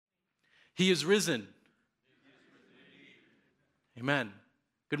He is risen. Amen.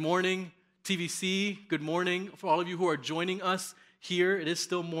 Good morning, TVC. Good morning for all of you who are joining us here. It is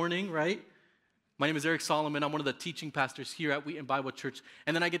still morning, right? My name is Eric Solomon. I'm one of the teaching pastors here at Wheaton Bible Church.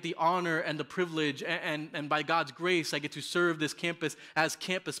 And then I get the honor and the privilege, and by God's grace, I get to serve this campus as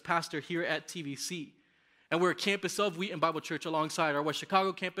campus pastor here at TVC. And we're a campus of Wheaton Bible Church alongside our West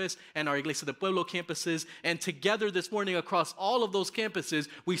Chicago campus and our Iglesia del Pueblo campuses. And together this morning across all of those campuses,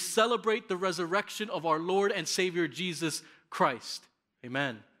 we celebrate the resurrection of our Lord and Savior Jesus Christ.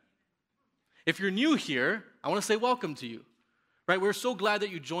 Amen. If you're new here, I want to say welcome to you. Right? We're so glad that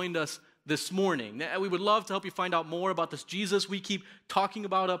you joined us this morning. We would love to help you find out more about this Jesus we keep talking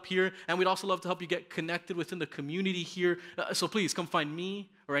about up here, and we'd also love to help you get connected within the community here. So please come find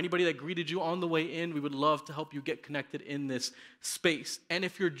me or anybody that greeted you on the way in. We would love to help you get connected in this space. And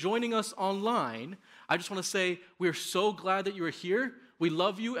if you're joining us online, I just want to say we're so glad that you're here. We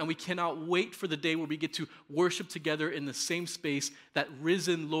love you, and we cannot wait for the day where we get to worship together in the same space that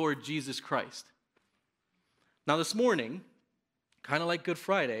risen Lord Jesus Christ. Now this morning, kind of like Good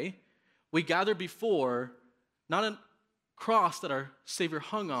Friday, we gather before not a cross that our Savior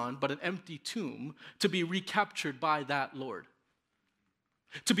hung on, but an empty tomb to be recaptured by that Lord.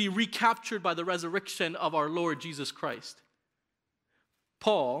 To be recaptured by the resurrection of our Lord Jesus Christ.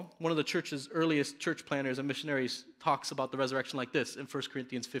 Paul, one of the church's earliest church planners and missionaries, talks about the resurrection like this in 1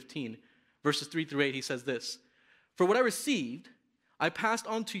 Corinthians 15, verses 3 through 8. He says this, "For what I received, I passed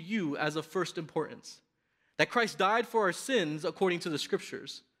on to you as of first importance, that Christ died for our sins according to the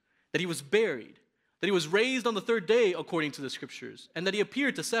Scriptures, that he was buried, that he was raised on the third day according to the Scriptures, and that he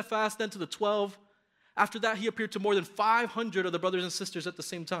appeared to Cephas, then to the 12. After that, he appeared to more than 500 of the brothers and sisters at the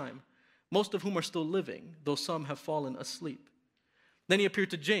same time, most of whom are still living, though some have fallen asleep. Then he appeared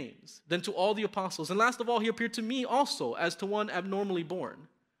to James, then to all the apostles, and last of all, he appeared to me also, as to one abnormally born."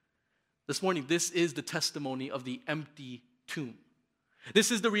 This morning, this is the testimony of the empty tomb.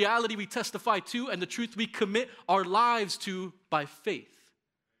 This is the reality we testify to and the truth we commit our lives to by faith.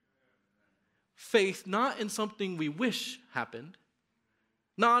 Faith not in something we wish happened,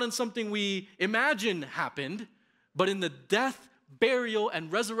 not in something we imagine happened, but in the death, burial,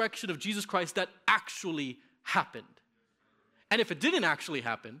 and resurrection of Jesus Christ that actually happened. And if it didn't actually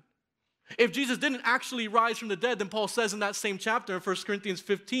happen, if Jesus didn't actually rise from the dead, then Paul says in that same chapter in 1 Corinthians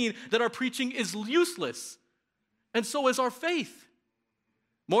 15 that our preaching is useless, and so is our faith.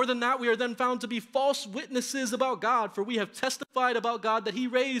 More than that, we are then found to be false witnesses about God, for we have testified about God that he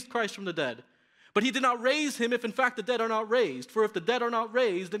raised Christ from the dead. But he did not raise him if in fact the dead are not raised. For if the dead are not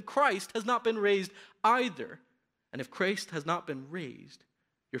raised, then Christ has not been raised either. And if Christ has not been raised,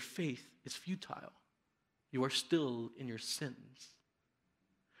 your faith is futile. You are still in your sins.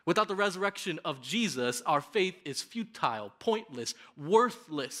 Without the resurrection of Jesus, our faith is futile, pointless,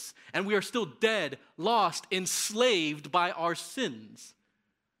 worthless, and we are still dead, lost, enslaved by our sins.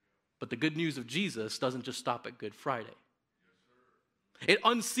 But the good news of Jesus doesn't just stop at Good Friday. It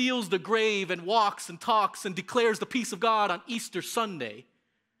unseals the grave and walks and talks and declares the peace of God on Easter Sunday.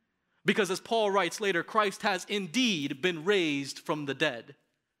 Because as Paul writes later, Christ has indeed been raised from the dead.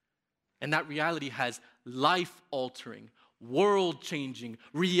 And that reality has life-altering, world-changing,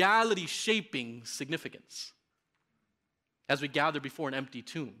 reality-shaping significance. As we gather before an empty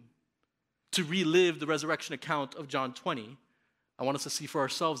tomb to relive the resurrection account of John 20, I want us to see for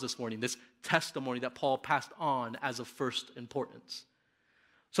ourselves this morning this testimony that Paul passed on as of first importance.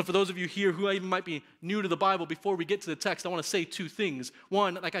 So for those of you here who even might be new to the Bible, before we get to the text, I want to say two things.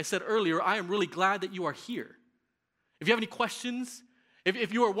 One, like I said earlier, I am really glad that you are here. If you have any questions,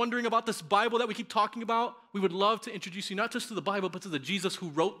 if you are wondering about this Bible that we keep talking about, we would love to introduce you not just to the Bible, but to the Jesus who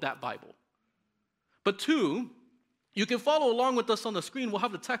wrote that Bible. But two, you can follow along with us on the screen. We'll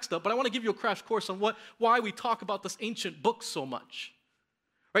have the text up, but I want to give you a crash course on why we talk about this ancient book so much.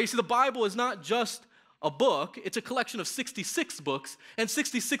 Right? You see, the Bible is not just a book. It's a collection of 66 books, and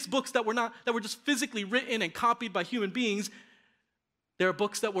 66 books that were just physically written and copied by human beings. There are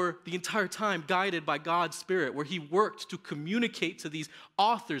books that were the entire time guided by God's Spirit, where he worked to communicate to these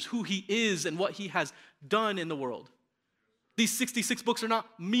authors who he is and what he has done in the world. These 66 books are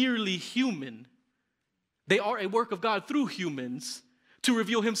not merely human. They are a work of God through humans to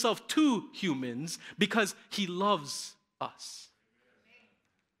reveal himself to humans because he loves us.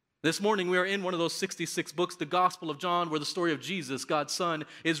 This morning, we are in one of those 66 books, the Gospel of John, where the story of Jesus, God's Son,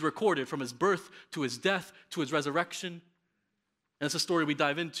 is recorded from his birth to his death to his resurrection. And it's a story we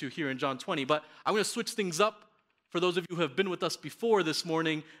dive into here in John 20. But I'm going to switch things up for those of you who have been with us before this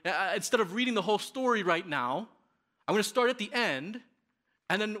morning. Instead of reading the whole story right now, I'm going to start at the end,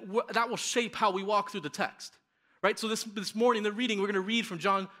 and then that will shape how we walk through the text. right? So this morning, the reading, we're going to read from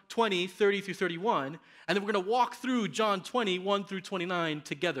John 20, 30 through 31, and then we're going to walk through John 20, 1 through 29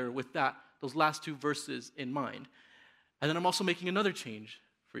 together with those last two verses in mind. And then I'm also making another change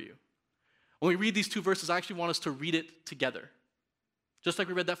for you. When we read these two verses, I actually want us to read it together. Just like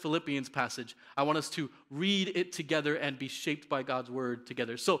we read that Philippians passage, I want us to read it together and be shaped by God's word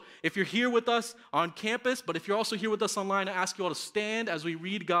together. So if you're here with us on campus, but if you're also here with us online, I ask you all to stand as we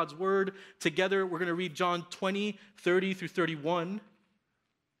read God's word together. We're going to read John 20, 30 through 31.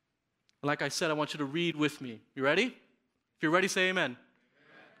 Like I said, I want you to read with me. You ready? If you're ready, say amen.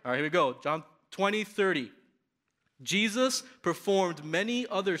 All right, here we go. John 20, 30. Jesus performed many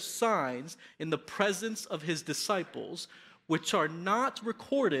other signs in the presence of his disciples, which are not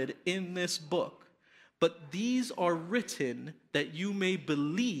recorded in this book. But these are written that you may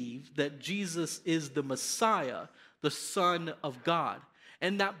believe that Jesus is the Messiah, the Son of God,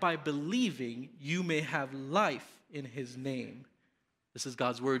 and that by believing you may have life in his name. This is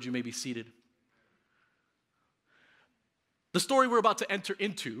God's word. You may be seated. The story we're about to enter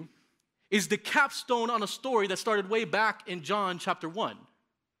into is the capstone on a story that started way back in John chapter 1.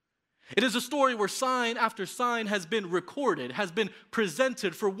 It is a story where sign after sign has been recorded, has been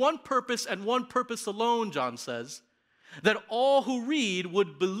presented for one purpose and one purpose alone, John says, that all who read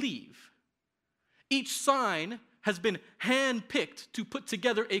would believe. Each sign has been handpicked to put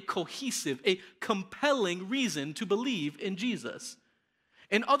together a cohesive, a compelling reason to believe in Jesus.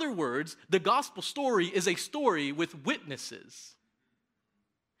 In other words, the gospel story is a story with witnesses.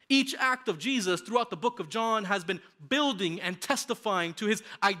 Each act of Jesus throughout the book of John has been building and testifying to his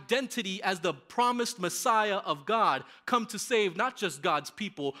identity as the promised Messiah of God, come to save not just God's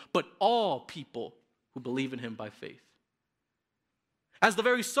people, but all people who believe in him by faith. As the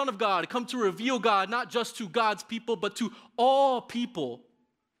very Son of God, come to reveal God not just to God's people, but to all people.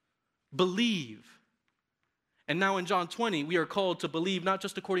 Believe. And now in John 20, we are called to believe not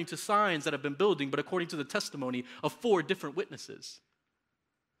just according to signs that have been building, but according to the testimony of 4 different witnesses.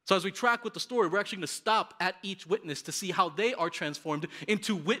 So as we track with the story, we're actually going to stop at each witness to see how they are transformed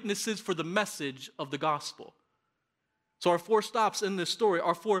into witnesses for the message of the gospel. So our 4 stops in this story,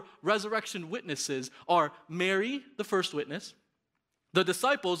 our 4 resurrection witnesses are Mary, the first witness, the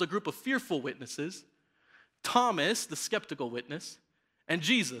disciples, a group of fearful witnesses, Thomas, the skeptical witness, and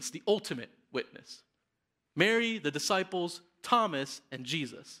Jesus, the ultimate witness. Mary, the disciples, Thomas, and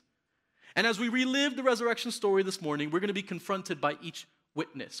Jesus. And as we relive the resurrection story this morning, we're going to be confronted by each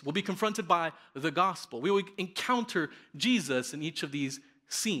witness. We'll be confronted by the gospel. We will encounter Jesus in each of these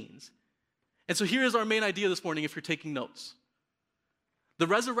scenes. And so here is our main idea this morning if you're taking notes. The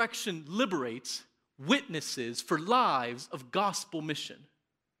resurrection liberates witnesses for lives of gospel mission.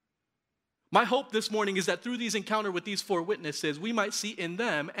 My hope this morning is that through these encounter with these 4 witnesses, we might see in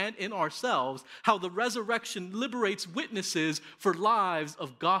them and in ourselves how the resurrection liberates witnesses for lives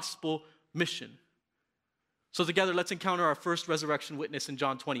of gospel mission. So together, let's encounter our first resurrection witness in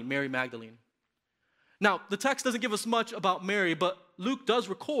John 20, Mary Magdalene. Now, the text doesn't give us much about Mary, but Luke does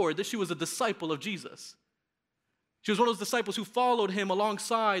record that she was a disciple of Jesus. She was one of those disciples who followed him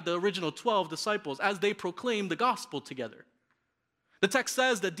alongside the original 12 disciples as they proclaimed the gospel together. The text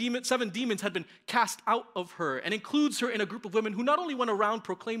says that 7 demons had been cast out of her and includes her in a group of women who not only went around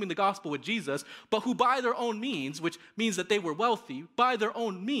proclaiming the gospel with Jesus, but who by their own means, which means that they were wealthy, by their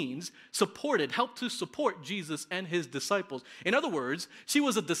own means helped to support Jesus and his disciples. In other words, she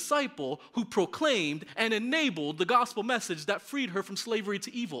was a disciple who proclaimed and enabled the gospel message that freed her from slavery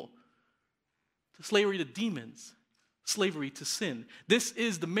to evil, to slavery to demons, slavery to sin. This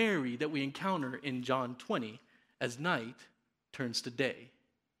is the Mary that we encounter in John 20 as night turns to day.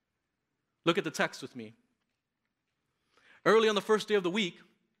 Look at the text with me. Early on the first day of the week,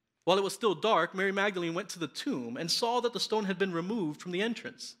 while it was still dark, Mary Magdalene went to the tomb and saw that the stone had been removed from the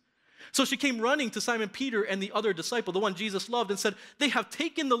entrance. So she came running to Simon Peter and the other disciple, the one Jesus loved, and said, "They have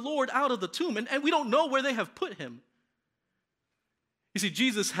taken the Lord out of the tomb, and we don't know where they have put him." You see,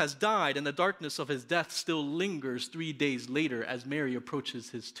 Jesus has died, and the darkness of his death still lingers 3 days later as Mary approaches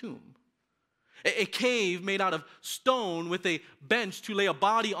his tomb. A cave made out of stone with a bench to lay a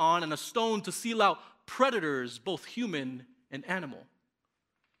body on and a stone to seal out predators, both human and animal.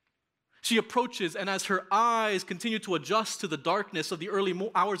 She approaches, and as her eyes continue to adjust to the darkness of the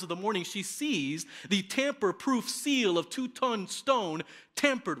early hours of the morning, she sees the tamper-proof seal of 2-ton stone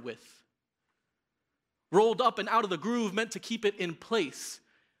tampered with, rolled up and out of the groove meant to keep it in place.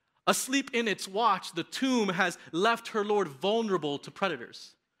 Asleep in its watch, the tomb has left her Lord vulnerable to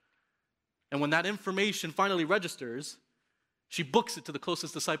predators. And when that information finally registers, she books it to the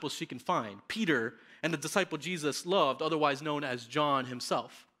closest disciples she can find, Peter and the disciple Jesus loved, otherwise known as John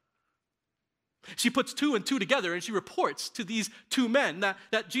himself. She puts two and two together and she reports to these two men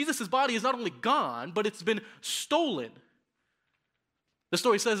that Jesus' body is not only gone, but it's been stolen. The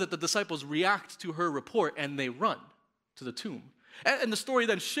story says that the disciples react to her report and they run to the tomb. And the story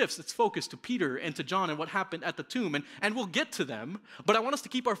then shifts its focus to Peter and to John and what happened at the tomb. And we'll get to them, but I want us to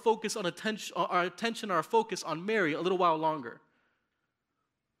keep our focus on our focus on Mary a little while longer.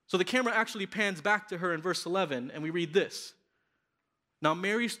 So the camera actually pans back to her in verse 11, and we read this. Now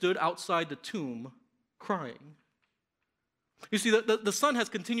Mary stood outside the tomb crying. You see, the sun has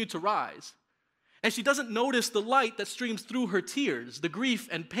continued to rise, and she doesn't notice the light that streams through her tears. The grief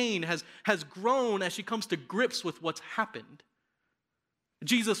and pain has grown as she comes to grips with what's happened.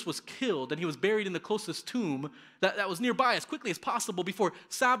 Jesus was killed, and he was buried in the closest tomb that was nearby as quickly as possible before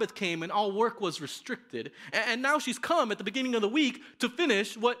Sabbath came and all work was restricted. And now she's come at the beginning of the week to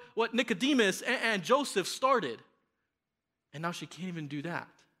finish what Nicodemus and Joseph started. And now she can't even do that.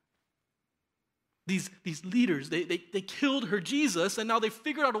 These leaders, they killed her Jesus, and now they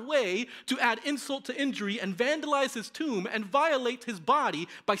figured out a way to add insult to injury and vandalize his tomb and violate his body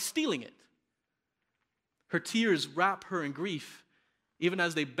by stealing it. Her tears wrap her in grief, even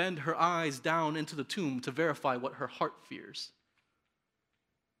as they bend her eyes down into the tomb to verify what her heart fears.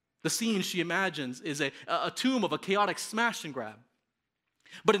 The scene she imagines is a tomb of a chaotic smash and grab.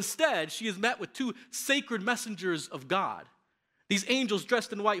 But instead, she is met with two sacred messengers of God. These angels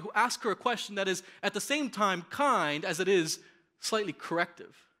dressed in white who ask her a question that is at the same time kind as it is slightly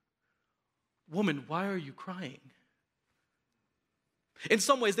corrective. Woman, why are you crying? In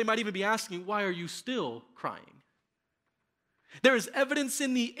some ways, they might even be asking, why are you still crying? There is evidence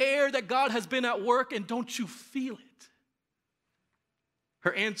in the air that God has been at work, and don't you feel it?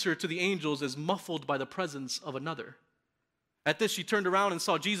 Her answer to the angels is muffled by the presence of another. At this, she turned around and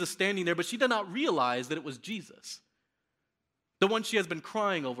saw Jesus standing there, but she did not realize that it was Jesus. The one she has been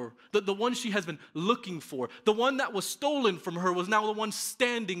crying over, the one she has been looking for, the one that was stolen from her was now the one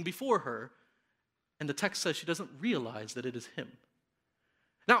standing before her. And the text says she doesn't realize that it is him.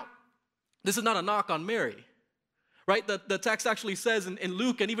 Now, this is not a knock on Mary, right? The text actually says in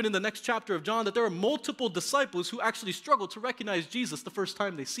Luke and even in the next chapter of John that there are multiple disciples who actually struggle to recognize Jesus the first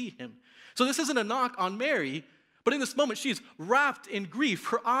time they see him. So this isn't a knock on Mary, but in this moment, she is wrapped in grief.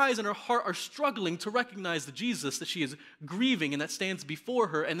 Her eyes and her heart are struggling to recognize the Jesus that she is grieving and that stands before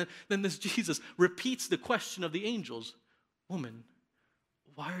her. And then this Jesus repeats the question of the angels. Woman,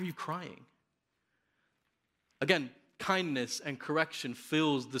 why are you crying? Again, kindness and correction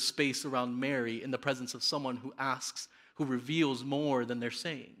fills the space around Mary in the presence of someone who asks, who reveals more than they're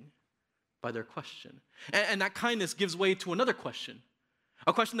saying by their question. And that kindness gives way to another question.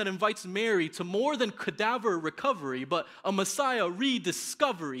 A question that invites Mary to more than cadaver recovery, but a Messiah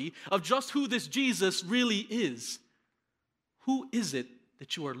rediscovery of just who this Jesus really is. Who is it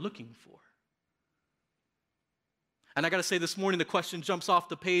that you are looking for? And I got to say this morning, the question jumps off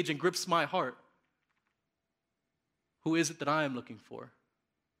the page and grips my heart. Who is it that I am looking for?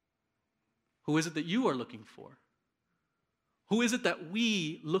 Who is it that you are looking for? Who is it that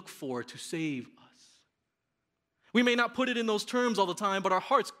we look for to save us? We may not put it in those terms all the time, but our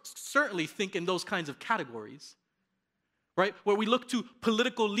hearts certainly think in those kinds of categories, right? Where we look to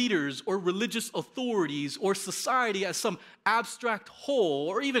political leaders or religious authorities or society as some abstract whole,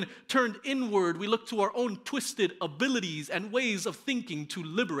 or even turned inward, we look to our own twisted abilities and ways of thinking to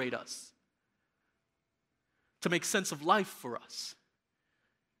liberate us, to make sense of life for us,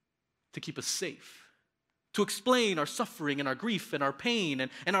 to keep us safe, to explain our suffering and our grief and our pain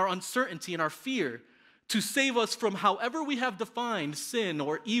and our uncertainty and our fear, to save us from however we have defined sin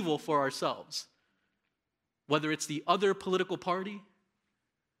or evil for ourselves. Whether it's the other political party,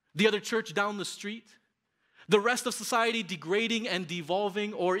 the other church down the street, the rest of society degrading and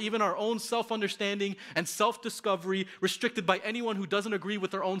devolving, or even our own self-understanding and self-discovery restricted by anyone who doesn't agree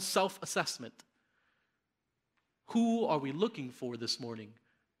with their own self-assessment. Who are we looking for this morning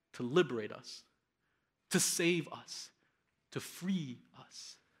to liberate us, to save us, to free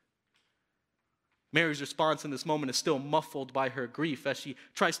us? Mary's response in this moment is still muffled by her grief as she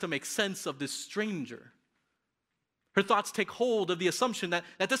tries to make sense of this stranger. Her thoughts take hold of the assumption that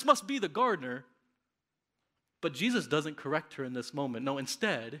this must be the gardener, but Jesus doesn't correct her in this moment. No,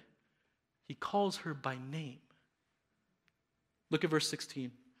 instead, he calls her by name. Look at verse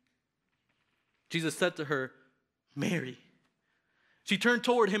 16. Jesus said to her, Mary. She turned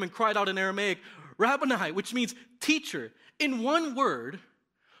toward him and cried out in Aramaic, Rabboni, which means teacher. In one word,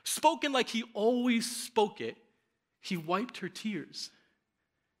 spoken like he always spoke it, he wiped her tears.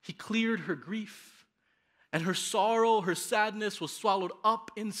 He cleared her grief, and her sorrow, her sadness was swallowed up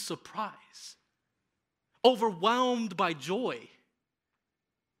in surprise, overwhelmed by joy.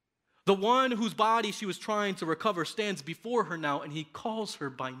 The one whose body she was trying to recover stands before her now, and he calls her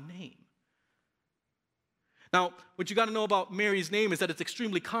by name. Now, what you got to know about Mary's name is that it's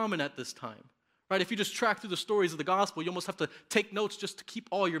extremely common at this time, right? If you just track through the stories of the gospel, you almost have to take notes just to keep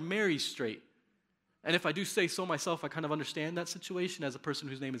all your Marys straight. And if I do say so myself, I kind of understand that situation as a person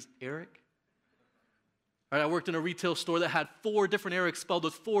whose name is Eric. Right, I worked in a retail store that had 4 different Erics spelled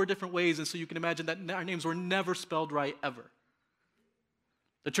with 4 different ways, and so you can imagine that our names were never spelled right ever.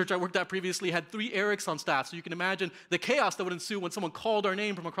 The church I worked at previously had 3 Erics on staff, so you can imagine the chaos that would ensue when someone called our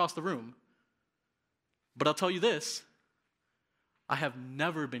name from across the room. But I'll tell you this, I have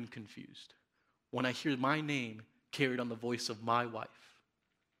never been confused when I hear my name carried on the voice of my wife.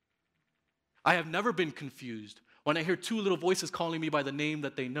 I have never been confused when I hear 2 little voices calling me by the name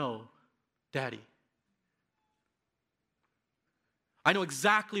that they know, Daddy. I know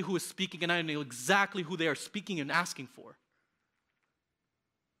exactly who is speaking, and I know exactly who they are speaking and asking for.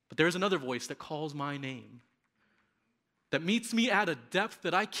 But there is another voice that calls my name, that meets me at a depth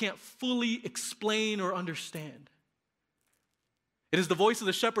that I can't fully explain or understand. It is the voice of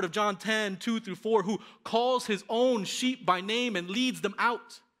the shepherd of John 10, 2-4, who calls his own sheep by name and leads them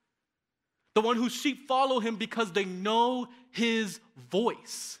out. The one whose sheep follow him because they know his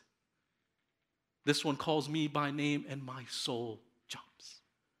voice. This one calls me by name, and my soul jumps.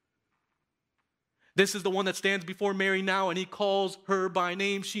 This is the one that stands before Mary now, and he calls her by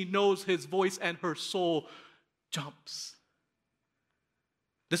name. She knows his voice, and her soul jumps.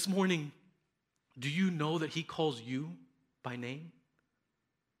 This morning, do you know that he calls you by name?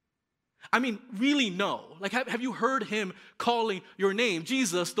 I mean, really know. Like, have you heard him calling your name?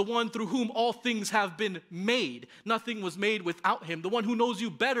 Jesus, the one through whom all things have been made. Nothing was made without him. The one who knows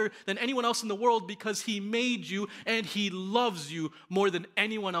you better than anyone else in the world because he made you and he loves you more than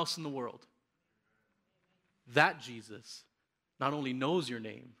anyone else in the world. That Jesus not only knows your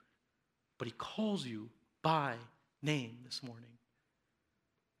name, but he calls you by name this morning.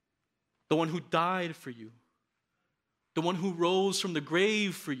 The one who died for you. The one who rose from the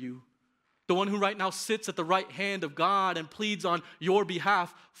grave for you. The one who right now sits at the right hand of God and pleads on your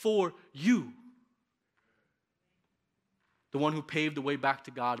behalf for you. The one who paved the way back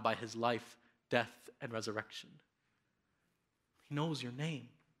to God by his life, death, and resurrection. He knows your name.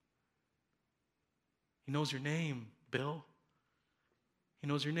 He knows your name, Bill. He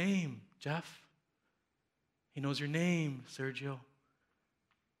knows your name, Jeff. He knows your name, Sergio.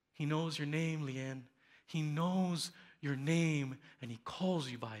 He knows your name, Leanne. He knows your name, and he calls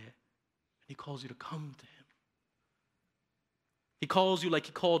you by it. He calls you to come to him. He calls you like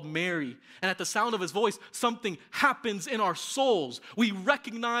he called Mary. And at the sound of his voice, something happens in our souls. We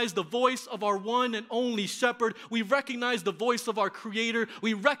recognize the voice of our one and only shepherd. We recognize the voice of our creator.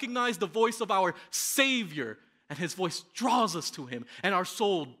 We recognize the voice of our Savior. And his voice draws us to him. And our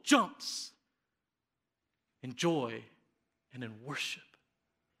soul jumps in joy and in worship.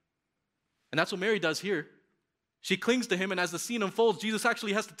 And that's what Mary does here. She clings to him, and as the scene unfolds, Jesus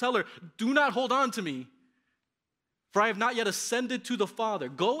actually has to tell her, do not hold on to me, for I have not yet ascended to the Father.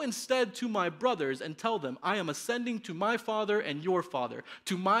 Go instead to my brothers and tell them, I am ascending to my Father and your Father,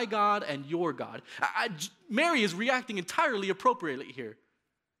 to my God and your God. Mary is reacting entirely appropriately here.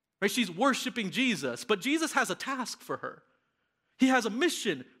 Right? She's worshiping Jesus, but Jesus has a task for her. He has a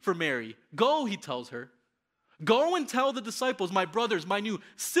mission for Mary. Go, he tells her. Go and tell the disciples, my brothers, my new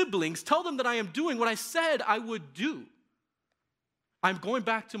siblings, tell them that I am doing what I said I would do. I'm going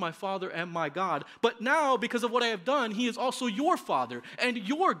back to my Father and my God. But now, because of what I have done, he is also your Father and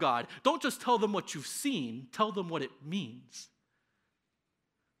your God. Don't just tell them what you've seen. Tell them what it means.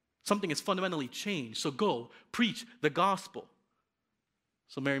 Something has fundamentally changed. So go, preach the gospel.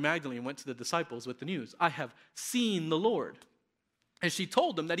 So Mary Magdalene went to the disciples with the news. I have seen the Lord. And she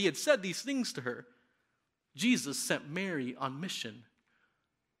told them that he had said these things to her. Jesus sent Mary on mission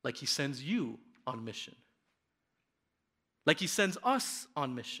like he sends you on mission. Like he sends us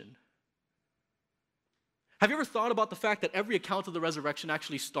on mission. Have you ever thought about the fact that every account of the resurrection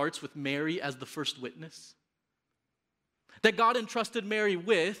actually starts with Mary as the first witness? That God entrusted Mary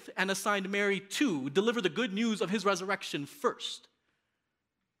with and assigned Mary to deliver the good news of his resurrection first.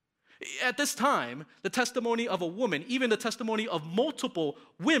 At this time, the testimony of a woman, even the testimony of multiple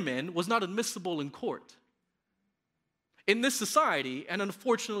women, was not admissible in court. In this society, and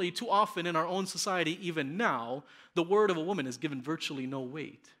unfortunately too often in our own society even now, the word of a woman is given virtually no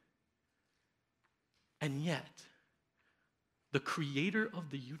weight. And yet, the creator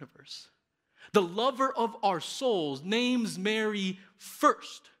of the universe, the lover of our souls, names Mary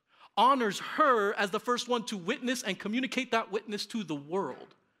first, honors her as the first one to witness and communicate that witness to the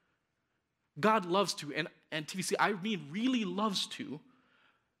world. God loves to, and TVC, I mean really loves to,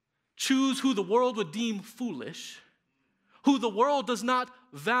 choose who the world would deem foolish, who the world does not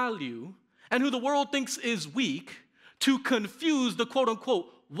value, and who the world thinks is weak, to confuse the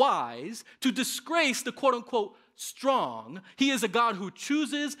quote-unquote wise, to disgrace the quote-unquote strong. He is a God who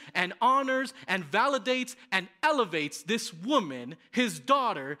chooses and honors and validates and elevates this woman, his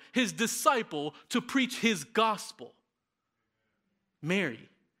daughter, his disciple, to preach his gospel. Mary,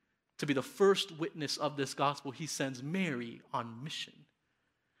 to be the first witness of this gospel, he sends Mary on mission.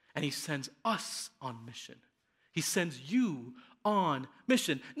 And he sends us on mission. He sends you on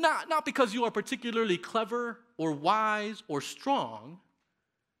mission. Not because you are particularly clever or wise or strong,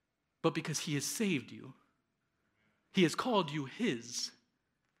 but because he has saved you. He has called you his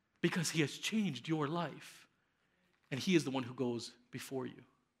because he has changed your life. And he is the one who goes before you.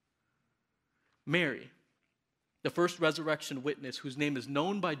 Mary, the first resurrection witness whose name is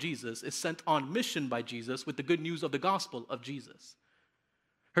known by Jesus, is sent on mission by Jesus with the good news of the gospel of Jesus.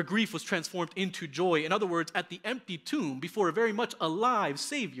 Her grief was transformed into joy. In other words, at the empty tomb, before a very much alive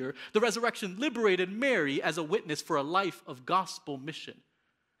Savior, the resurrection liberated Mary as a witness for a life of gospel mission.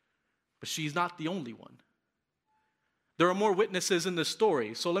 But she's not the only one. There are more witnesses in this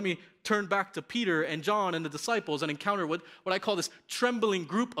story. So let me turn back to Peter and John and the disciples and encounter what I call this trembling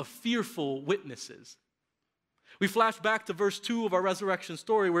group of fearful witnesses. We flash back to verse 2 of our resurrection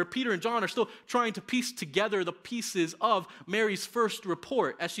story where Peter and John are still trying to piece together the pieces of Mary's first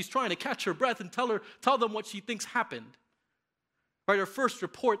report as she's trying to catch her breath and tell them what she thinks happened. Right, her first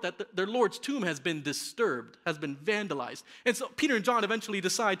report that their Lord's tomb has been disturbed, has been vandalized. And so Peter and John eventually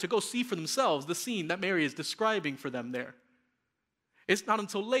decide to go see for themselves the scene that Mary is describing for them there. It's not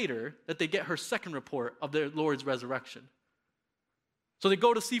until later that they get her second report of their Lord's resurrection. So they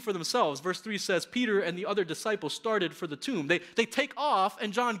go to see for themselves. Verse 3 says, Peter and the other disciples started for the tomb. They take off,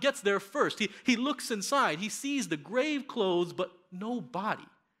 and John gets there first. He looks inside. He sees the grave clothes, but no body.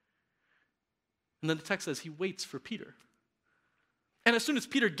 And then the text says he waits for Peter. And as soon as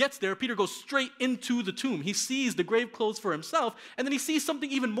Peter gets there, Peter goes straight into the tomb. He sees the grave clothes for himself, and then he sees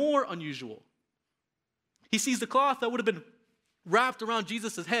something even more unusual. He sees the cloth that would have been wrapped around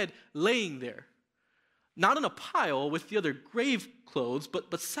Jesus' head laying there. Not in a pile with the other grave clothes,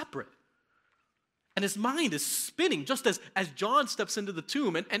 but separate. And his mind is spinning just as John steps into the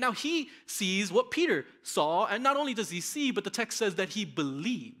tomb. And now he sees what Peter saw. And not only does he see, but the text says that he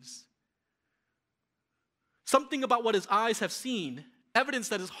believes. Something about what his eyes have seen, evidence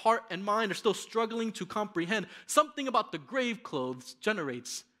that his heart and mind are still struggling to comprehend, something about the grave clothes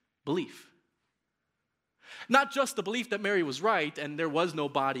generates belief. Not just the belief that Mary was right and there was no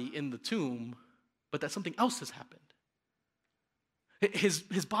body in the tomb, but that something else has happened.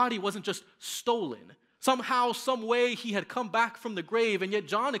 His body wasn't just stolen. Somehow, some way, he had come back from the grave, and yet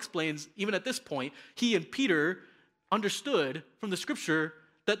John explains, even at this point, he and Peter understood from the scripture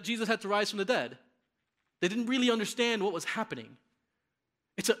that Jesus had to rise from the dead. They didn't really understand what was happening.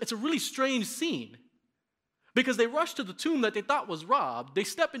 It's a really strange scene because they rush to the tomb that they thought was robbed. They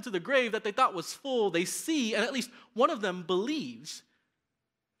step into the grave that they thought was full. They see, and at least one of them believes.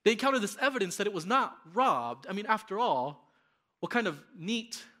 They encounter this evidence that it was not robbed. I mean, after all, what kind of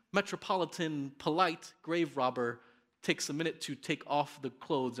neat, metropolitan, polite grave robber takes a minute to take off the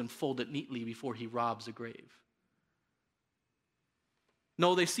clothes and fold it neatly before he robs a grave?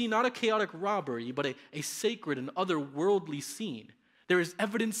 No, they see not a chaotic robbery, but a sacred and otherworldly scene. There is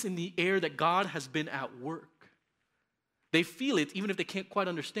evidence in the air that God has been at work. They feel it even if they can't quite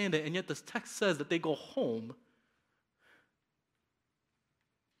understand it, and yet this text says that they go home.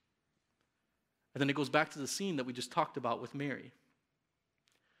 And then it goes back to the scene that we just talked about with Mary.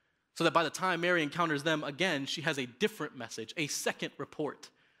 So that by the time Mary encounters them again, she has a different message, a second report,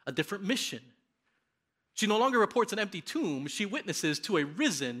 a different mission. She no longer reports an empty tomb, she witnesses to a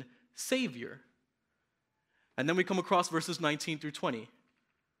risen Savior. And then we come across verses 19 through 20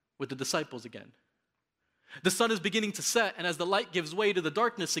 with the disciples again. The sun is beginning to set, and as the light gives way to the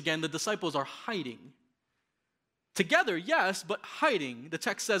darkness again, the disciples are hiding. Together, yes, but hiding, the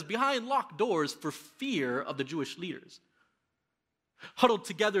text says, behind locked doors for fear of the Jewish leaders. Huddled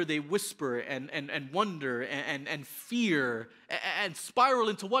together, they whisper and wonder and fear and spiral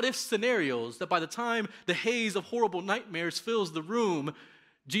into what-if scenarios that by the time the haze of horrible nightmares fills the room,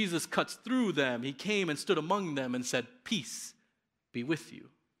 Jesus cuts through them. He came and stood among them and said, "Peace be with you."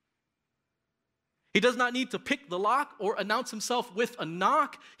 He does not need to pick the lock or announce himself with a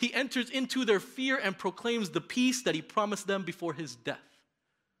knock. He enters into their fear and proclaims the peace that he promised them before his death.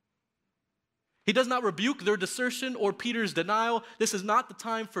 He does not rebuke their desertion or Peter's denial. This is not the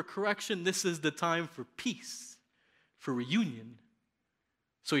time for correction. This is the time for peace, for reunion.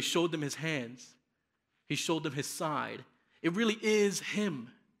 So he showed them his hands. He showed them his side. It really is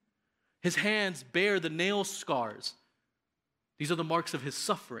him. His hands bear the nail scars. These are the marks of his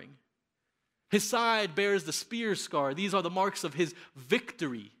suffering. His side bears the spear scar. These are the marks of his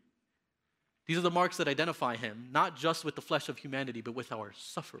victory. These are the marks that identify him, not just with the flesh of humanity, but with our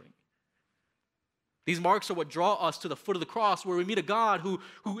suffering. These marks are what draw us to the foot of the cross, where we meet a God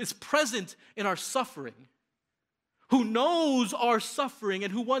who is present in our suffering, who knows our suffering,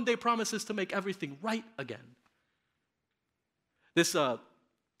 and who one day promises to make everything right again. This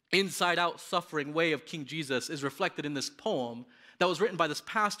inside-out suffering way of King Jesus is reflected in this poem that was written by this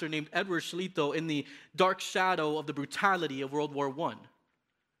pastor named Edward Shalito in the dark shadow of the brutality of World War I.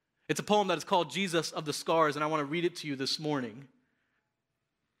 It's a poem that is called Jesus of the Scars, and I want to read it to you this morning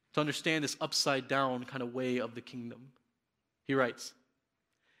to understand this upside-down kind of way of the kingdom. He writes,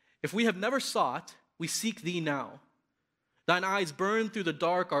 "If we have never sought, we seek thee now. Thine eyes burn through the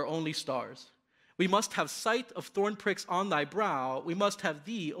dark are only stars. We must have sight of thorn pricks on thy brow. We must have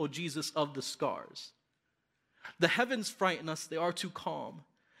thee, O Jesus of the scars. The heavens frighten us, they are too calm.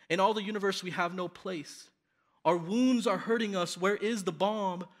 In all the universe we have no place. Our wounds are hurting us, where is the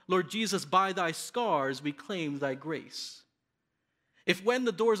balm? Lord Jesus, by thy scars we claim thy grace. If when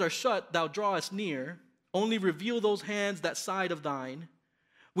the doors are shut, thou drawest near, only reveal those hands, that side of thine.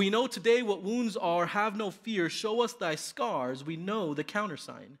 We know today what wounds are, have no fear, show us thy scars, we know the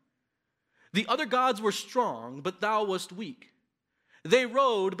countersign. The other gods were strong, but thou wast weak. They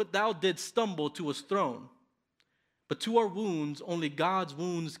rode, but thou didst stumble to us thrown. But to our wounds, only God's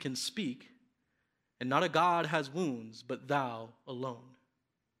wounds can speak, and not a God has wounds, but thou alone."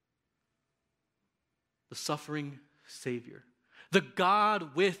 The suffering Savior, the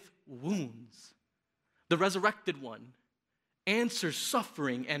God with wounds, the resurrected one, answers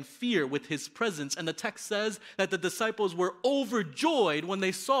suffering and fear with his presence. And the text says that the disciples were overjoyed when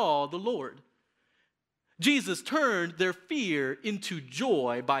they saw the Lord. Jesus turned their fear into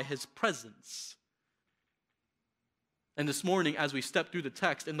joy by his presence. And this morning, as we step through the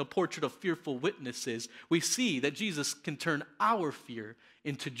text in the portrait of fearful witnesses, we see that Jesus can turn our fear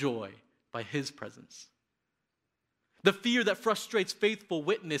into joy by his presence. The fear that frustrates faithful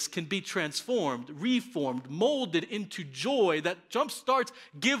witness can be transformed, reformed, molded into joy that jumpstarts,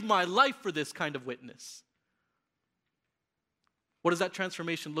 give my life for this kind of witness. What does that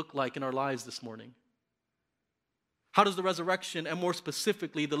transformation look like in our lives this morning? How does the resurrection, and more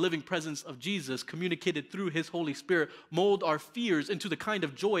specifically, the living presence of Jesus, communicated through his Holy Spirit, mold our fears into the kind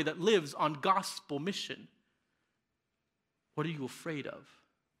of joy that lives on gospel mission? What are you afraid of?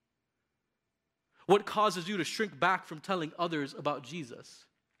 What causes you to shrink back from telling others about Jesus?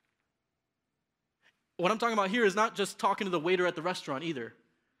 What I'm talking about here is not just talking to the waiter at the restaurant either,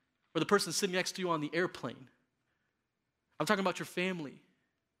 or the person sitting next to you on the airplane. I'm talking about your family,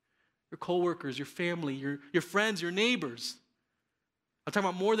 your coworkers, your family, your friends, your neighbors. I'm talking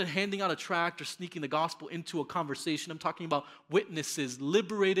about more than handing out a tract or sneaking the gospel into a conversation. I'm talking about witnesses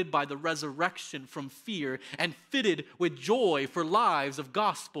liberated by the resurrection from fear and fitted with joy for lives of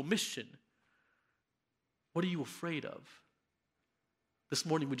gospel mission. What are you afraid of? This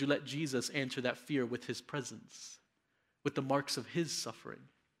morning, would you let Jesus answer that fear with his presence, with the marks of his suffering?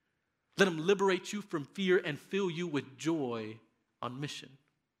 Let him liberate you from fear and fill you with joy on mission.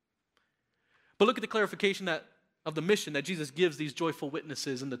 But look at the clarification of the mission that Jesus gives these joyful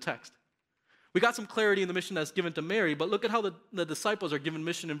witnesses in the text. We got some clarity in the mission that's given to Mary, but look at how the disciples are given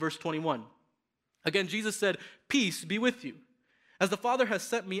mission in verse 21. Again, Jesus said, "Peace be with you. As the Father has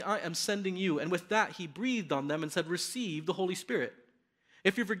sent me, I am sending you." And with that, he breathed on them and said, "Receive the Holy Spirit.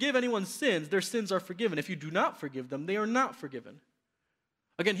 If you forgive anyone's sins, their sins are forgiven. If you do not forgive them, they are not forgiven."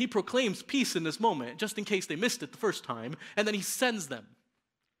 Again, he proclaims peace in this moment, just in case they missed it the first time, and then he sends them.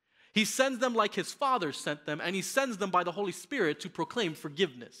 He sends them like his Father sent them, and he sends them by the Holy Spirit to proclaim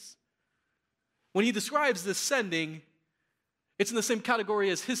forgiveness. When he describes this sending, it's in the same category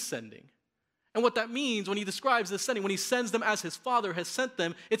as his sending. And what that means when he describes this sending, when he sends them as his Father has sent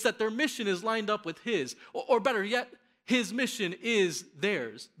them, it's that their mission is lined up with his. Or better yet, his mission is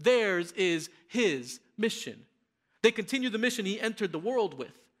theirs. Theirs is his mission. They continue the mission he entered the world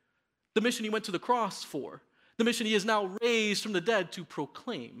with, the mission he went to the cross for, the mission he is now raised from the dead to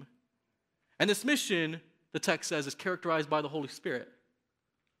proclaim. And this mission, the text says, is characterized by the Holy Spirit.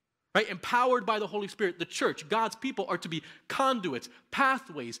 Right? Empowered by the Holy Spirit, the church, God's people, are to be conduits,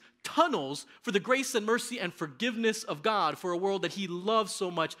 pathways, tunnels for the grace and mercy and forgiveness of God for a world that he loves so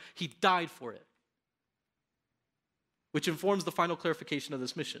much, he died for it. Which informs the final clarification of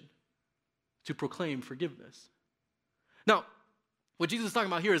this mission, to proclaim forgiveness. Now, what Jesus is talking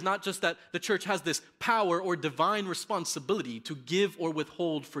about here is not just that the church has this power or divine responsibility to give or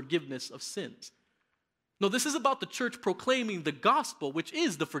withhold forgiveness of sins. No, this is about the church proclaiming the gospel, which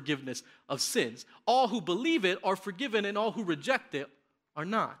is the forgiveness of sins. All who believe it are forgiven, and all who reject it are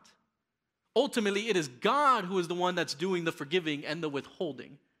not. Ultimately, it is God who is the one that's doing the forgiving and the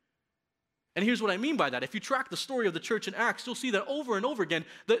withholding. And here's what I mean by that. If you track the story of the church in Acts, you'll see that over and over again,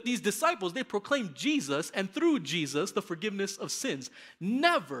 these disciples, they proclaim Jesus, and through Jesus, the forgiveness of sins.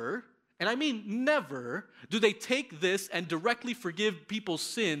 Never, and I mean never, do they take this and directly forgive people's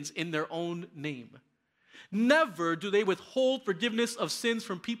sins in their own name. Never do they withhold forgiveness of sins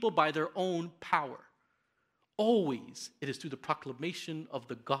from people by their own power. Always, it is through the proclamation of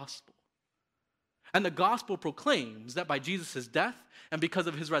the gospel. And the gospel proclaims that by Jesus' death and because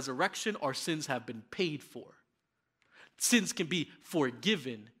of his resurrection, our sins have been paid for. Sins can be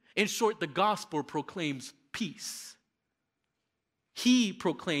forgiven. In short, the gospel proclaims peace. He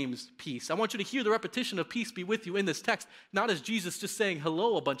proclaims peace. I want you to hear the repetition of peace be with you in this text, not as Jesus just saying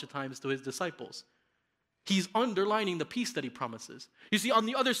hello a bunch of times to his disciples. He's underlining the peace that he promises. You see, on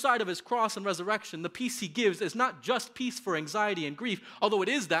the other side of his cross and resurrection, the peace he gives is not just peace for anxiety and grief, although it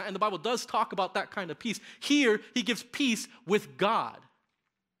is that, and the Bible does talk about that kind of peace. Here, he gives peace with God.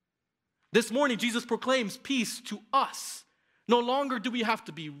 This morning, Jesus proclaims peace to us. No longer do we have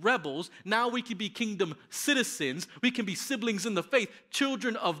to be rebels. Now we can be kingdom citizens. We can be siblings in the faith,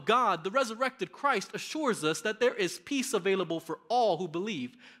 children of God. The resurrected Christ assures us that there is peace available for all who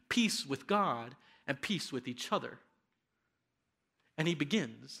believe, peace with God and peace with each other. And he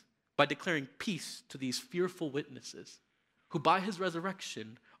begins by declaring peace to these fearful witnesses who by his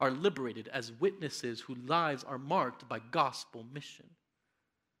resurrection are liberated as witnesses whose lives are marked by gospel mission.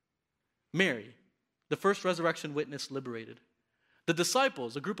 Mary, the first resurrection witness, liberated. The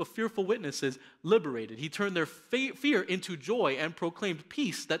disciples, a group of fearful witnesses, liberated. He turned their fear into joy and proclaimed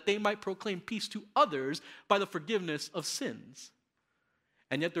peace that they might proclaim peace to others by the forgiveness of sins.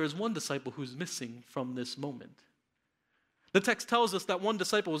 And yet there is one disciple who's missing from this moment. The text tells us that one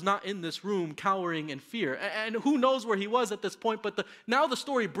disciple was not in this room cowering in fear. And who knows where he was at this point, but now the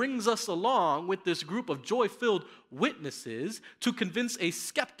story brings us along with this group of joy-filled witnesses to convince a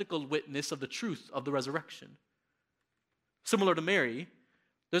skeptical witness of the truth of the resurrection. Similar to Mary,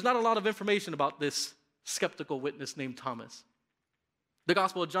 there's not a lot of information about this skeptical witness named Thomas. The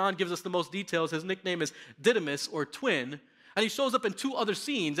Gospel of John gives us the most details. His nickname is Didymus, or twin. And he shows up in two other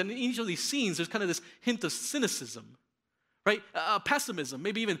scenes, and in each of these scenes, there's kind of this hint of cynicism, right? Pessimism,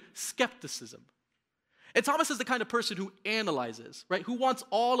 maybe even skepticism. And Thomas is the kind of person who analyzes, right? Who wants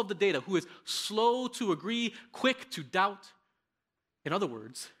all of the data, who is slow to agree, quick to doubt. In other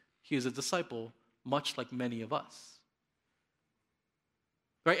words, he is a disciple much like many of us.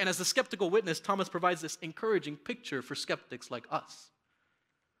 Right? And as a skeptical witness, Thomas provides this encouraging picture for skeptics like us.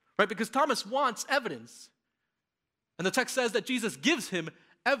 Right? Because Thomas wants evidence. And the text says that Jesus gives him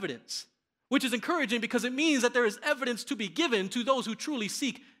evidence, which is encouraging because it means that there is evidence to be given to those who truly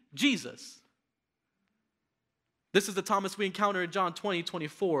seek Jesus. This is the Thomas we encounter in John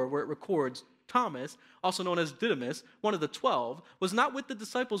 20:24, where it records, Thomas, also known as Didymus, one of the 12, was not with the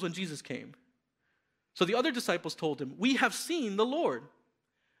disciples when Jesus came. So the other disciples told him, "We have seen the Lord."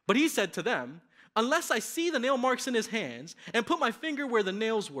 But he said to them, "Unless I see the nail marks in his hands, and put my finger where the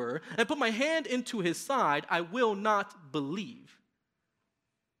nails were, and put my hand into his side, I will not believe."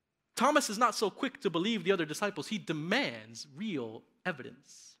 Thomas is not so quick to believe the other disciples. He demands real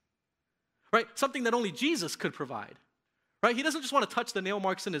evidence, right? Something that only Jesus could provide, right? He doesn't just want to touch the nail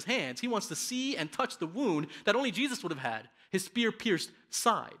marks in his hands. He wants to see and touch the wound that only Jesus would have had, his spear-pierced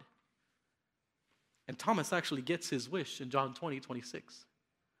side. And Thomas actually gets his wish in John 20:26.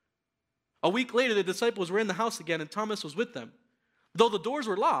 A week later, the disciples were in the house again, and Thomas was with them. Though the doors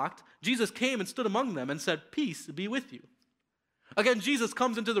were locked, Jesus came and stood among them and said, "Peace be with you." Again, Jesus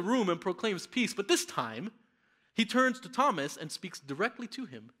comes into the room and proclaims peace, but this time, he turns to Thomas and speaks directly to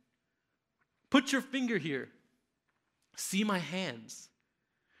him. "Put your finger here. See my hands.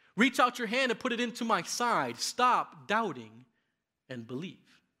 Reach out your hand and put it into my side. Stop doubting and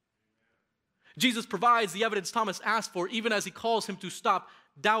believe." Jesus provides the evidence Thomas asked for, even as he calls him to stop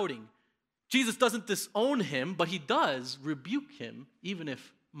doubting. Jesus doesn't disown him, but he does rebuke him, even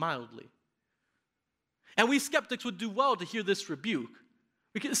if mildly. And we skeptics would do well to hear this rebuke,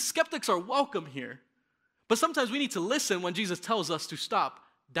 because skeptics are welcome here. But sometimes we need to listen when Jesus tells us to stop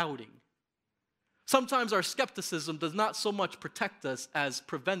doubting. Sometimes our skepticism does not so much protect us as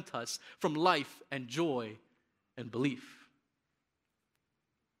prevent us from life and joy and belief.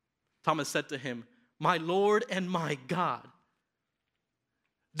 Thomas said to him, "My Lord and my God."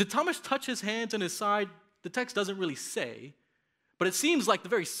 Did Thomas touch his hands and his side? The text doesn't really say, but it seems like the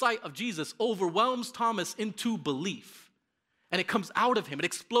very sight of Jesus overwhelms Thomas into belief. And it comes out of him. It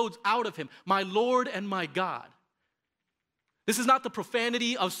explodes out of him. My Lord and my God. This is not the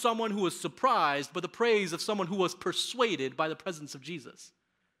profanity of someone who was surprised, but the praise of someone who was persuaded by the presence of Jesus.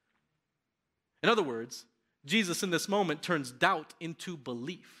 In other words, Jesus in this moment turns doubt into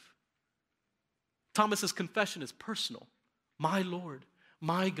belief. Thomas's confession is personal. My Lord,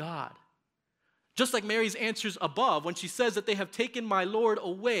 my God. Just like Mary's answers above, when she says that they have taken my Lord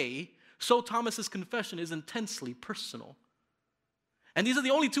away, so Thomas's confession is intensely personal. And these are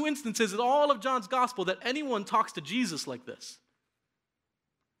the only two instances in all of John's gospel that anyone talks to Jesus like this.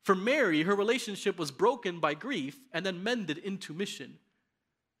 For Mary, her relationship was broken by grief and then mended into mission.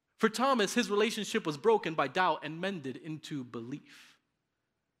 For Thomas, his relationship was broken by doubt and mended into belief.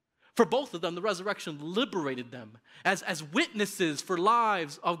 For both of them, the resurrection liberated them as witnesses for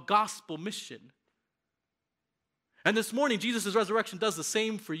lives of gospel mission. And this morning, Jesus' resurrection does the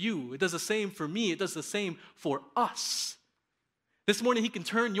same for you. It does the same for me. It does the same for us. This morning, he can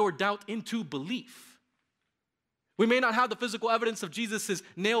turn your doubt into belief. We may not have the physical evidence of Jesus'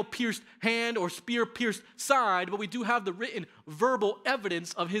 nail-pierced hand or spear-pierced side, but we do have the written, verbal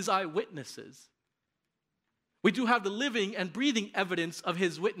evidence of his eyewitnesses. We do have the living and breathing evidence of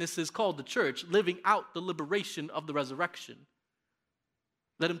his witnesses called the church, living out the liberation of the resurrection.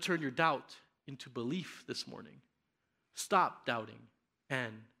 Let him turn your doubt into belief this morning. Stop doubting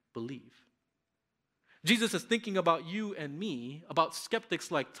and believe. Jesus is thinking about you and me, about skeptics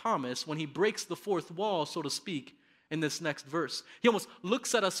like Thomas, when he breaks the fourth wall, so to speak, in this next verse. He almost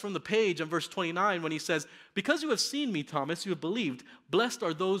looks at us from the page in verse 29 when he says, because you have seen me, Thomas, you have believed. Blessed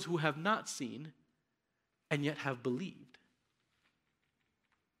are those who have not seen and yet have believed.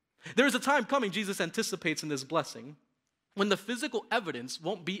 There is a time coming, Jesus anticipates in this blessing, when the physical evidence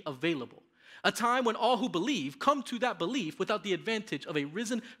won't be available. A time when all who believe come to that belief without the advantage of a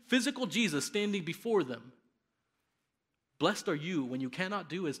risen physical Jesus standing before them. Blessed are you when you cannot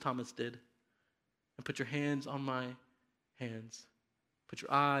do as Thomas did and put your hands on my hands, put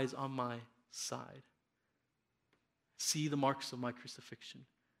your eyes on my side. See the marks of my crucifixion.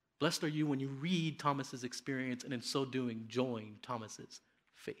 Blessed are you when you read Thomas's experience and in so doing join Thomas's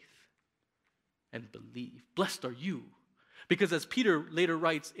faith and believe. Blessed are you. Because as Peter later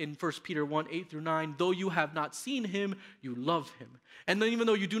writes in 1 Peter 1, 8 through 9, though you have not seen him, you love him. And then even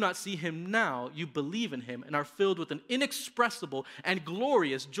though you do not see him now, you believe in him and are filled with an inexpressible and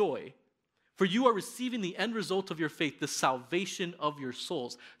glorious joy. For you are receiving the end result of your faith, the salvation of your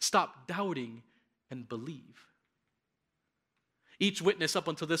souls. Stop doubting and believe. Each witness up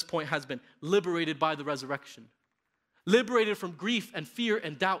until this point has been liberated by the resurrection. Liberated from grief and fear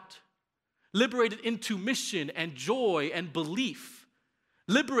and doubt. Liberated into mission and joy and belief.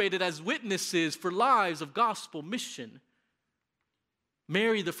 Liberated as witnesses for lives of gospel mission.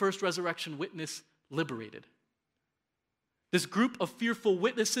 Mary, the first resurrection witness, liberated. This group of fearful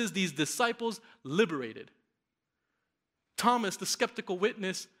witnesses, these disciples, liberated. Thomas, the skeptical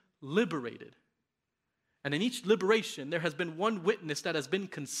witness, liberated. And in each liberation, there has been one witness that has been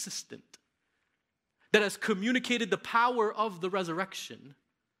consistent, that has communicated the power of the resurrection,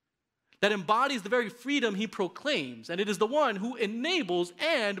 that embodies the very freedom he proclaims, and it is the one who enables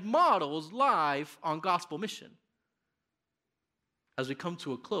and models life on gospel mission. As we come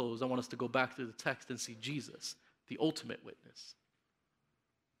to a close, I want us to go back to the text and see Jesus, the ultimate witness.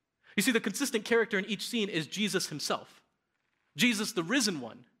 You see, the consistent character in each scene is Jesus himself. Jesus, the risen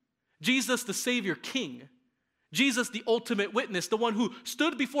one. Jesus, the Savior King. Jesus, the ultimate witness, the one who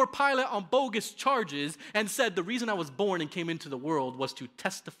stood before Pilate on bogus charges and said, the reason I was born and came into the world was to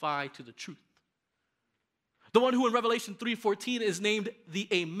testify to the truth. The one who in Revelation 3:14 is named the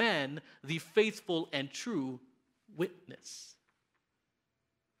Amen, the faithful and true witness.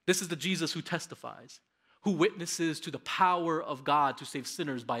 This is the Jesus who testifies, who witnesses to the power of God to save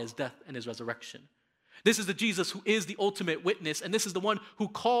sinners by his death and his resurrection. This is the Jesus who is the ultimate witness, and this is the one who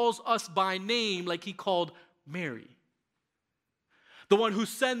calls us by name like he called Mary. The one who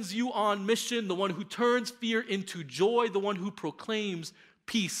sends you on mission, the one who turns fear into joy, the one who proclaims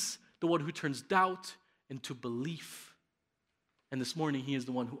peace, the one who turns doubt into belief. And this morning, he is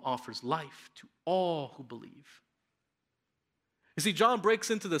the one who offers life to all who believe. You see, John breaks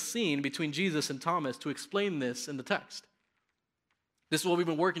into the scene between Jesus and Thomas to explain this in the text. This is what we've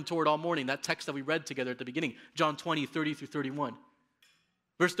been working toward all morning, that text that we read together at the beginning, John 20, 30 through 31.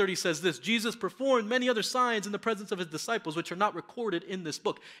 Verse 30 says this, Jesus performed many other signs in the presence of his disciples, which are not recorded in this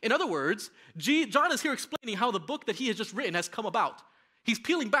book. In other words, John is here explaining how the book that he has just written has come about. He's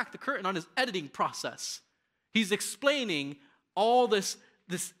peeling back the curtain on his editing process. He's explaining all this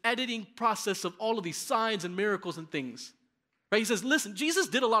editing process of all of these signs and miracles and things. Right? He says, listen, Jesus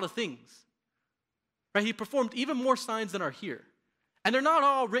did a lot of things. Right? He performed even more signs than are here. And they're not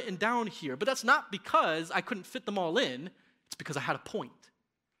all written down here, but that's not because I couldn't fit them all in. It's because I had a point.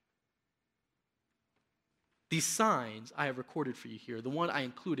 These signs I have recorded for you here, the one I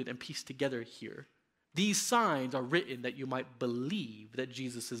included and pieced together here, these signs are written that you might believe that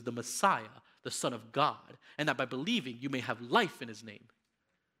Jesus is the Messiah, the Son of God, and that by believing you may have life in his name.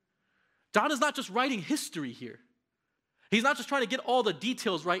 John is not just writing history here. He's not just trying to get all the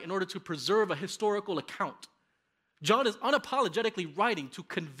details right in order to preserve a historical account. John is unapologetically writing to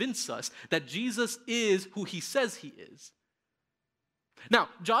convince us that Jesus is who he says he is. Now,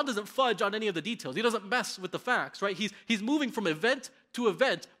 John doesn't fudge on any of the details. He doesn't mess with the facts, right? He's moving from event to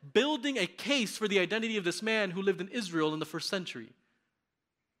event, building a case for the identity of this man who lived in Israel in the first century.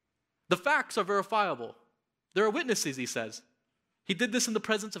 The facts are verifiable. There are witnesses, he says. He did this in the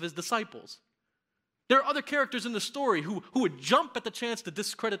presence of his disciples. There are other characters in the story who would jump at the chance to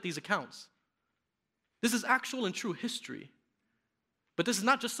discredit these accounts. This is actual and true history. But this is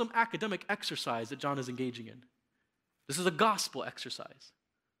not just some academic exercise that John is engaging in. This is a gospel exercise.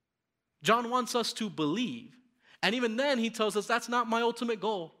 John wants us to believe. And even then, he tells us that's not my ultimate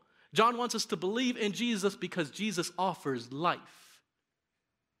goal. John wants us to believe in Jesus because Jesus offers life.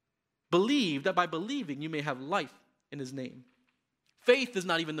 Believe that by believing you may have life in his name. Faith is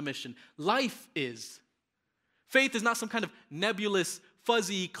not even the mission. Life is. Faith is not some kind of nebulous,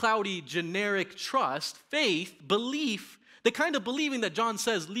 fuzzy, cloudy, generic trust. Faith, belief, the kind of believing that John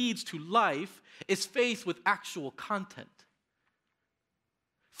says leads to life, is faith with actual content.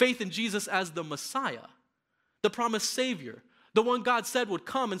 Faith in Jesus as the Messiah, the promised Savior, the one God said would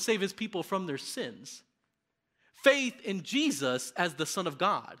come and save his people from their sins. Faith in Jesus as the Son of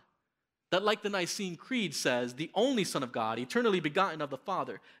God, that like the Nicene Creed says, the only Son of God, eternally begotten of the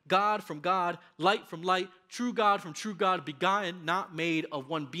Father, God from God, light from light, true God from true God, begotten, not made of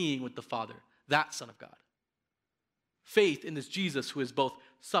one being with the Father, that Son of God. Faith in this Jesus who is both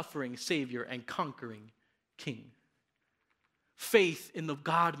suffering Savior and conquering King. Faith in the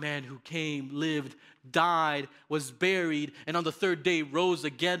God-man who came, lived, died, was buried, and on the third day rose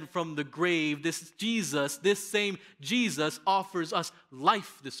again from the grave. This Jesus, this same Jesus, offers us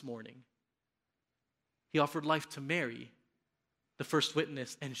life this morning. He offered life to Mary, the first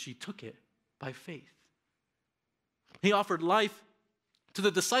witness, and she took it by faith. He offered life to the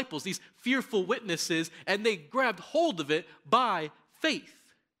disciples, these fearful witnesses, and they grabbed hold of it by faith.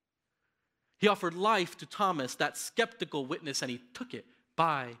 He offered life to Thomas, that skeptical witness, and he took it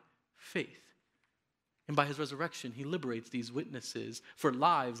by faith. And by his resurrection, he liberates these witnesses for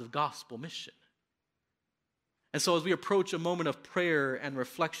lives of gospel mission. And so as we approach a moment of prayer and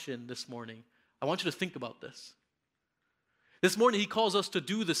reflection this morning, I want you to think about this. This morning, he calls us to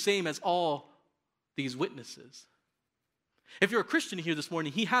do the same as all these witnesses. If you're a Christian here this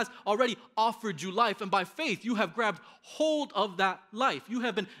morning, he has already offered you life, and by faith, you have grabbed hold of that life. You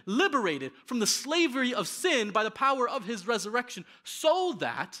have been liberated from the slavery of sin by the power of his resurrection, so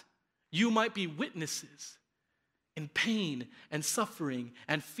that you might be witnesses in pain and suffering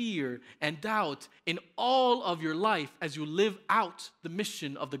and fear and doubt in all of your life as you live out the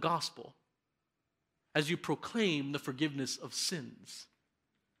mission of the gospel, as you proclaim the forgiveness of sins,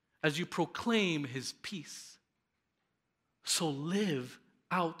 as you proclaim his peace. So live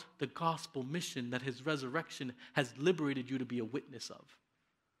out the gospel mission that his resurrection has liberated you to be a witness of.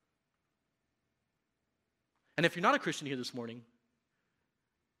 And if you're not a Christian here this morning,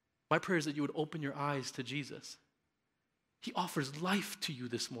 my prayer is that you would open your eyes to Jesus. He offers life to you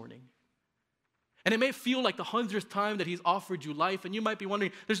this morning. And it may feel like the 100th time that he's offered you life, and you might be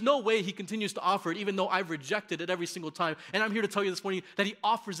wondering, there's no way he continues to offer it, even though I've rejected it every single time. And I'm here to tell you this morning that he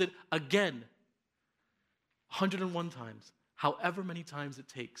offers it again. 101 times, however many times it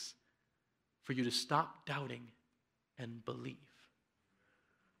takes for you to stop doubting and believe.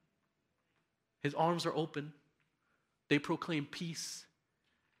 His arms are open. They proclaim peace.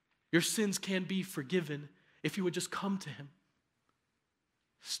 Your sins can be forgiven if you would just come to him.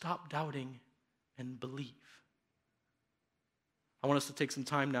 Stop doubting and believe. I want us to take some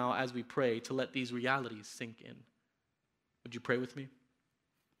time now as we pray to let these realities sink in. Would you pray with me?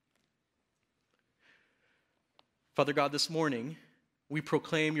 Father God, this morning, we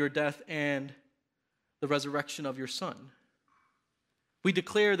proclaim your death and the resurrection of your Son. We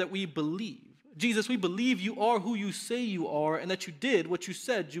declare that we believe. Jesus, we believe you are who you say you are and that you did what you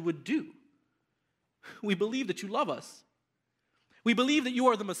said you would do. We believe that you love us. We believe that you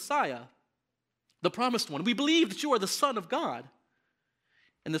are the Messiah, the promised one. We believe that you are the Son of God.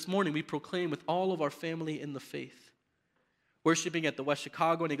 And this morning, we proclaim with all of our family in the faith, worshiping at the West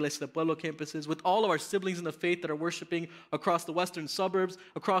Chicago and Iglesia del Pueblo campuses, with all of our siblings in the faith that are worshiping across the western suburbs,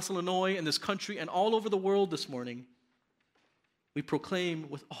 across Illinois, and this country, and all over the world this morning, we proclaim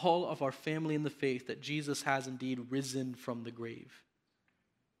with all of our family in the faith that Jesus has indeed risen from the grave,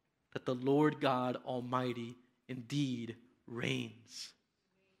 that the Lord God Almighty indeed reigns.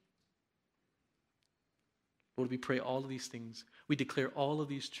 Lord, we pray all of these things. We declare all of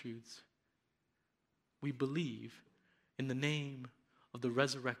these truths. We believe in the name of the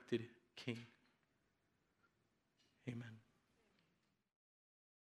resurrected King.